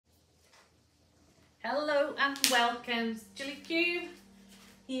Hello and welcome, Julie Cube,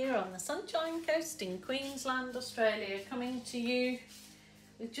 here on the Sunshine Coast in Queensland, Australia, coming to you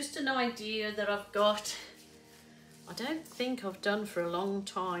with just an idea that I've got. I don't think I've done for a long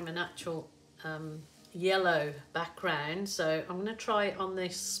time an actual yellow background, so I'm going to try it on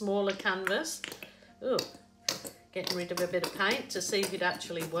this smaller canvas. Ooh, getting rid of a bit of paint to see if it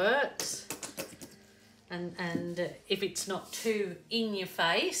actually works. And if it's not too in your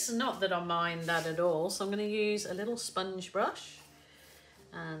face, not that I mind that at all. So I'm going to use a little sponge brush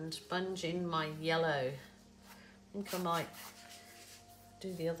and sponge in my yellow. I think I might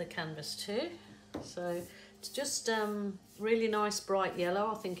do the other canvas too. So it's just really nice bright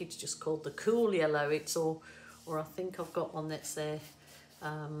yellow. I think it's just called the cool yellow. It's all, or I think I've got one that's there,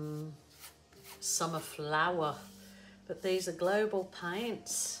 summer flower. But these are global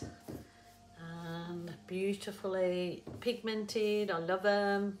paints. And beautifully pigmented. I love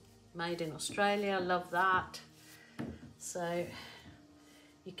them. Made in Australia, I love that. So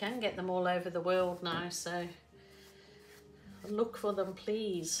you can get them all over the world now, so look for them,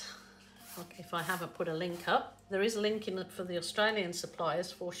 please. If I haven't put a link up, there is a link in it for the Australian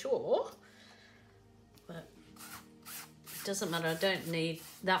suppliers for sure, but it doesn't matter. I don't need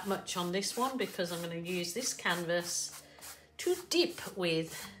that much on this one because I'm going to use this canvas to dip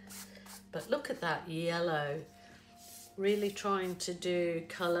with. But look at that yellow. Really trying to do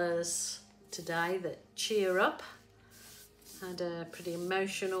colours today that cheer up. Had a pretty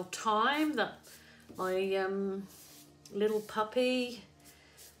emotional time. That my little puppy,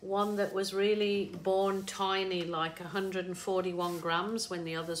 one that was really born tiny, like 141 grams, when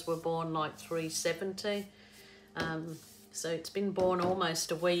the others were born like 370. So it's been born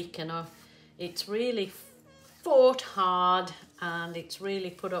almost a week, and it's really fought hard, and it's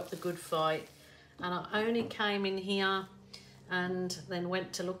really put up the good fight. And I only came in here and then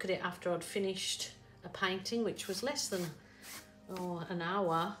went to look at it after I'd finished a painting, which was less than an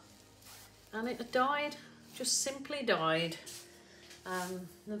hour, and it had died, just simply died.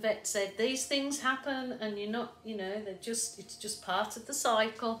 The vet said these things happen, and you're not, it's just part of the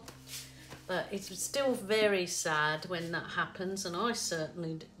cycle. But it's still very sad when that happens, and I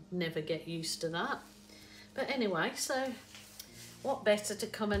certainly never get used to that. But anyway, so what better to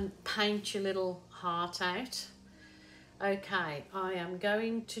come and paint your little heart out. Okay, I am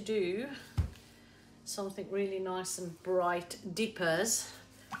going to do something really nice and bright, dippers.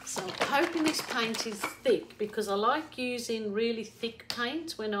 So I'm hoping this paint is thick because I like using really thick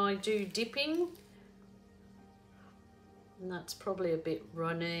paint when I do dipping. And that's probably a bit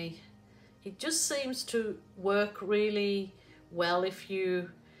runny. It just seems to work really well if you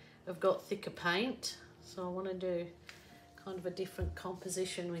have got thicker paint. So I want to do kind of a different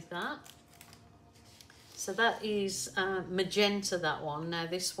composition with that. So that is magenta, that one. Now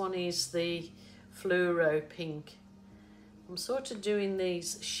this one is the fluoro pink. I'm sort of doing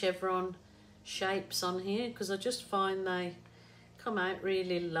these chevron shapes on here because I just find they come out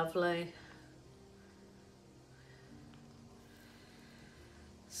really lovely.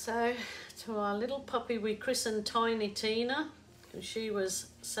 So to our little puppy we christened Tiny Tina, and she was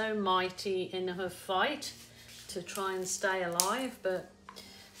so mighty in her fight to try and stay alive, but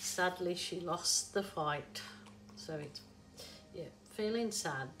sadly she lost the fight. So it's, yeah, feeling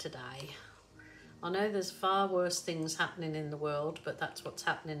sad today. I know there's far worse things happening in the world, but that's what's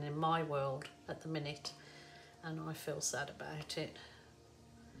happening in my world at the minute, and I feel sad about it.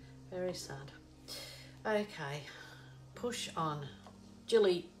 Very sad. Okay, push on.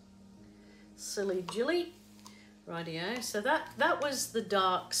 Jilly, silly Jilly. Rightio, so that was the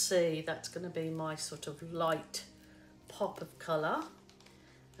dark sea. That's going to be my sort of light pop of colour.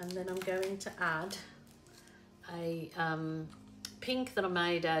 And then I'm going to add a pink that I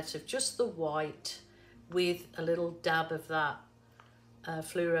made out of just the white with a little dab of that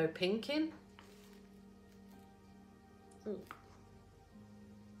fluoro pink in.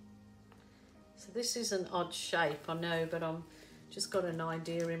 So this is an odd shape, I know, but I'm just got an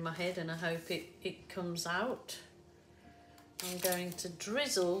idea in my head and I hope it comes out. I'm going to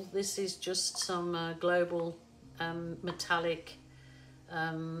drizzle. This is just some global metallic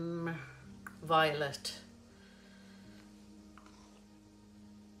violet.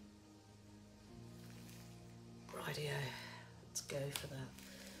 Rightio, let's go for that.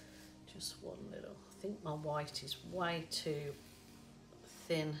 Just one little. I think my white is way too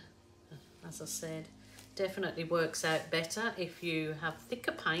thin, as I said. Definitely works out better if you have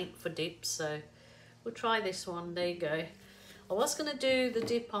thicker paint for dips, so we'll try this one. There you go. I was going to do the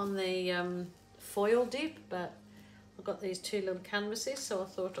dip on the foil dip, but I've got these two little canvases, so I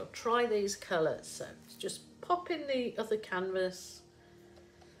thought I'll try these colours. So just pop in the other canvas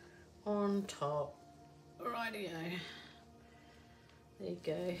on top. rightio. There you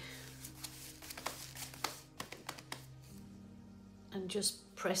go. And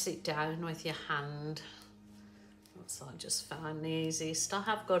just press it down with your hand. That's I just found the easiest. I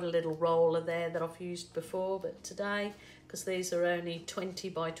have got a little roller there that I've used before, but today, because these are only 20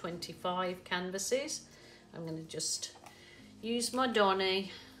 by 25 canvases, I'm going to just use my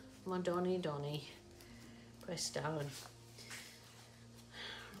Donny, press down.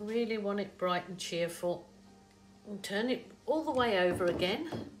 Really want it bright and cheerful, and turn it all the way over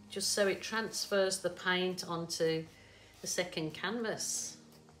again, just so it transfers the paint onto the second canvas.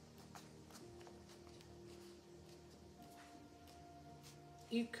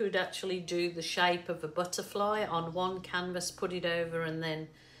 You could actually do the shape of a butterfly on one canvas, put it over, and then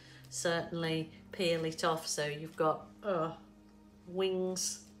certainly peel it off so you've got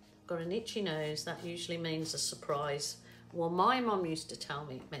wings. Got an itchy nose, that usually means a surprise. Well, my mum used to tell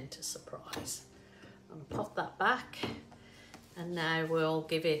me it meant a surprise. I'm gonna pop that back, and now we'll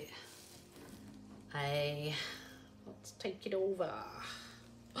give it a, let's take it over.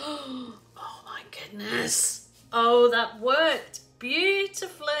 Oh my goodness. Oh, that worked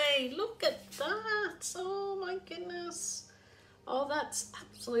beautifully. Look at that. Oh my goodness. Oh, that's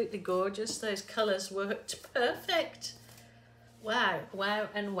absolutely gorgeous. Those colours worked perfect. Wow, wow,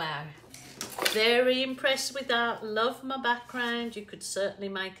 and wow. Very impressed with that. Love my background. You could certainly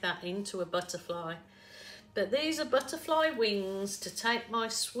make that into a butterfly. But these are butterfly wings to take my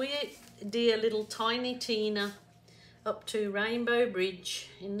sweet dear little tiny Tina up to Rainbow Bridge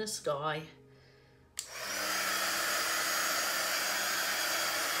in the sky.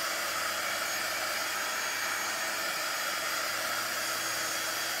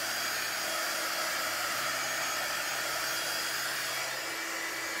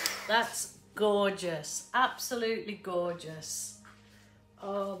 That's gorgeous, absolutely gorgeous.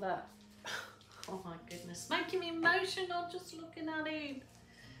 Oh, that, oh my goodness, making me emotional just looking at it.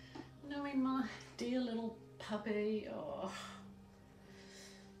 Knowing my dear little puppy. Oh,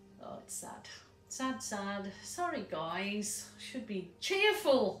 it's sad, sad, sad. Sorry guys, should be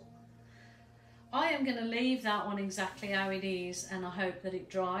cheerful. I am going to leave that one exactly how it is, and I hope that it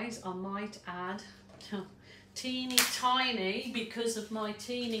dries. I might add teeny tiny, because of my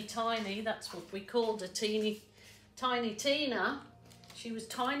teeny tiny, that's what we called a teeny tiny Tina. She was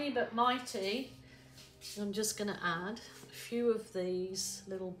tiny but mighty. I'm just going to add a few of these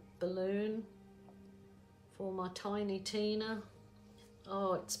little balloon for my tiny Tina.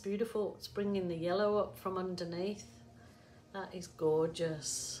 Oh, it's beautiful. It's bringing the yellow up from underneath. That is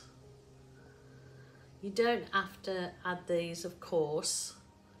gorgeous. You don't have to add these, of course.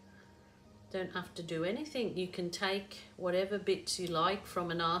 Don't have to do anything. You can take whatever bits you like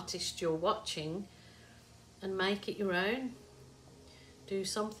from an artist you're watching and make it your own. Do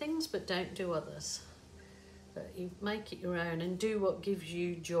some things, but don't do others. But you make it your own and do what gives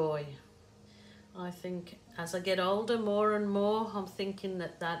you joy. I think as I get older, more and more, I'm thinking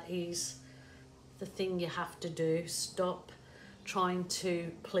that that is the thing you have to do. Stop trying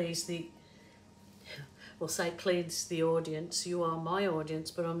to please the, we'll say please the audience. You are my audience,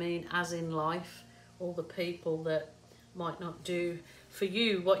 but I mean as in life, all the people that might not do for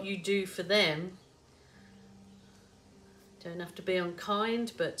you what you do for them. Don't have to be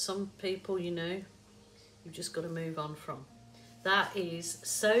unkind, but some people, you know, you've just got to move on from. That is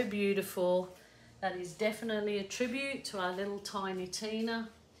so beautiful. That is definitely a tribute to our little tiny Tina.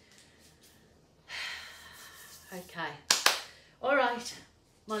 Okay. All right,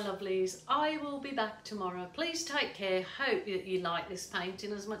 my lovelies. I will be back tomorrow. Please take care. Hope that you like this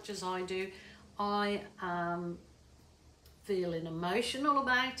painting as much as I do. I am feeling emotional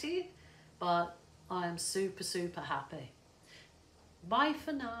about it, but I am super, super happy. Bye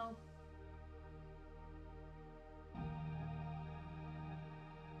for now.